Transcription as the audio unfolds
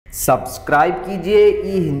Subscribe कीजिए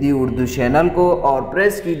ई Hindi Urdu channel को और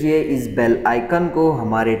प्रेस कीजिए इस बेल आइकन को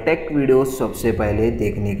हमारे टेक वीडियो सबसे पहले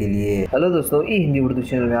देखने के लिए। हेलो दोस्तों, ई हिंदी उर्दू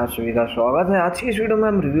चैनल में आप सभी का स्वागत है। आज की इस वीडियो में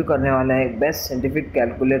हम रिव्यू करने वाले हैं best scientific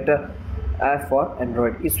calculator app for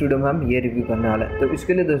Android. इस वीडियो में हम ये रिव्यू करने वाले हैं। तो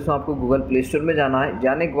इसके लिए दोस्तों आपको गूगल प्ले स्टोर में जाना है।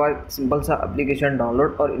 जाने के बाद सिंपल सा एप्लीकेशन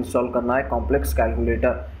डाउनलोड और इंस्टॉल करना है, complex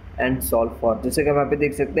calculator and solve for. जैसे कि आप यहाँ पे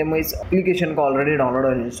देख सकते हैं, मैं इस एप्लीकेशन को ऑलरेडी डाउनलोड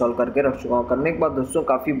और इंस्टॉल करके रख चुका हूँ। करने के बाद दोस्तों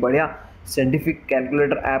काफ़ी बढ़िया साइंटिफिक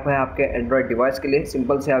कैलकुलेटर ऐप है आपके एंड्रॉयड डिवाइस के लिए।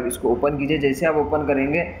 सिंपल से आप इसको ओपन कीजिए। जैसे आप ओपन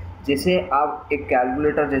करेंगे, जैसे आप एक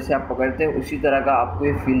कैलकुलेटर जैसे आप पकड़ते हैं उसी तरह का आपको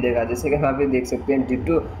ये फील देगा। जैसे कि आप ये देख सकते हैं,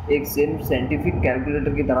 डिट्टो एक सेम साइंटिफिक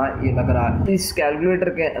कैलकुलेटर की तरह ये लग रहा है। इस कैलकुलेटर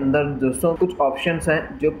के अंदर दोस्तों कुछ ऑप्शंस हैं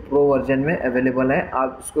जो प्रो वर्जन में अवेलेबल है।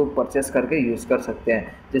 आप इसको परचेस करके यूज़ कर सकते हैं।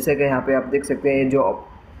 जैसे कि यहाँ पे आप देख सकते हैं, जो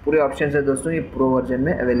पूरे ऑप्शन है दोस्तों ये प्रो वर्जन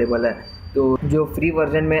में अवेलेबल है। तो जो फ्री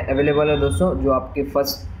वर्जन में अवेलेबल है दोस्तों, जो आपके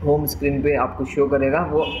फर्स्ट होम स्क्रीन पे आपको शो करेगा,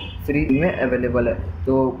 वो फ्री में अवेलेबल है।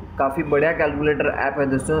 तो काफ़ी बढ़िया कैलकुलेटर ऐप है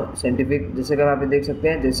दोस्तों साइंटिफिक। जैसे कि आप देख सकते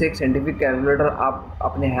हैं, जैसे एक साइंटिफिक कैलकुलेटर आप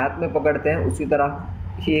अपने हाथ में पकड़ते हैं उसी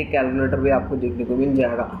तरह ये कैलकुलेटर भी आपको देखने को मिल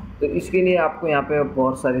जाएगा। तो इसके लिए आपको यहाँ पे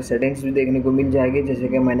बहुत सारी सेटिंग्स भी देखने को मिल जाएगी। जैसे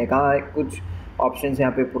कि मैंने कहा है, कुछ ऑप्शंस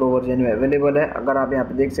यहाँ पे प्रो वर्जन में अवेलेबल है। अगर आप यहाँ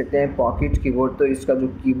पे देख सकते हैं पॉकेट कीबोर्ड, तो इसका जो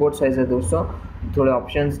कीबोर्ड साइज़ है दोस्तों, थोड़े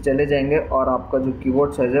ऑप्शंस चले जाएंगे और आपका जो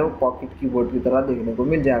कीबोर्ड साइज़ है वो पॉकेट कीबोर्ड की तरह देखने को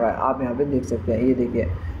मिल जाएगा। आप यहाँ पे देख सकते हैं, ये देखिए।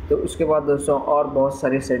 तो उसके बाद दोस्तों और बहुत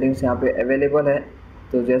सारी सेटिंग्स यहाँ पे अवेलेबल है।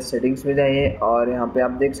 तो जस्ट सेटिंग्स में जाइए और यहाँ पे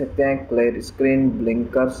आप देख सकते हैं clear screen, blink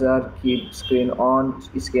cursor, keep screen on.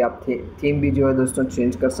 इसके आप थीम भी जो है दोस्तों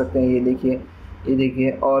चेंज कर सकते हैं। ये देखिए।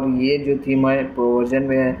 और ये जो थीम है प्रो वर्जन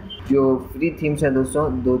में है। जो फ्री थीम्स हैं दोस्तों,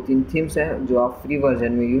 2-3 थीम्स हैं जो आप फ्री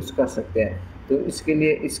वर्जन में यूज़ कर सकते हैं। तो इसके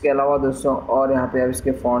लिए, इसके अलावा दोस्तों और यहाँ पे आप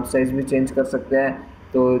इसके फॉन्ट साइज़ भी चेंज कर सकते हैं।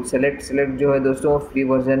 तो सेलेक्ट जो है दोस्तों वो फ्री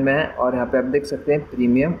वर्जन में है और यहाँ पे आप देख सकते हैं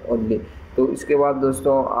प्रीमियम ओनली। तो इसके बाद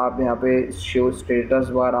दोस्तों आप यहाँ पे शो स्टेटस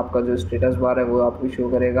बार, आपका जो स्टेटस बार है वो आपको शो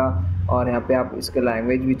करेगा और यहाँ पे आप इसके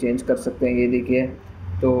लैंग्वेज भी चेंज कर सकते हैं। ये देखिए।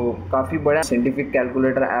 तो काफ़ी बड़ा साइंटिफिक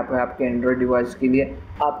कैलकुलेटर ऐप है आपके एंड्रॉयड डिवाइस के लिए।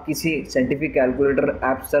 आप किसी साइंटिफिक कैलकुलेटर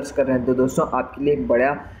ऐप सर्च कर रहे हैं तो दोस्तों आपके लिए एक बड़ा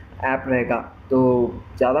ऐप रहेगा। तो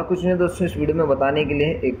ज़्यादा कुछ नहीं दोस्तों इस वीडियो में बताने के लिए,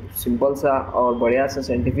 एक सिंपल सा और बढ़िया सा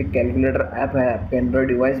साइंटिफिक कैलकुलेटर ऐप है आपके एंड्रॉयड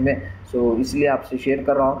डिवाइस में। सो इसलिए आपसे शेयर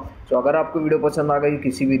कर रहा हूँ। तो अगर आपको वीडियो पसंद आ गई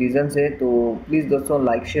किसी भी रीज़न से, तो प्लीज़ दोस्तों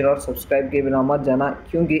लाइक, शेयर और सब्सक्राइब के बिना मत जाना,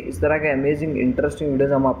 क्योंकि इस तरह के अमेजिंग इंटरेस्टिंग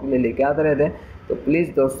वीडियोज़ हम आपके लिए लेके आते रहते हैं। तो प्लीज़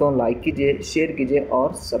दोस्तों लाइक कीजिए, शेयर कीजिए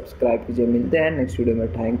और सब्सक्राइब कीजिए। मिलते हैं नेक्स्ट वीडियो में।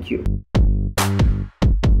 Thank you.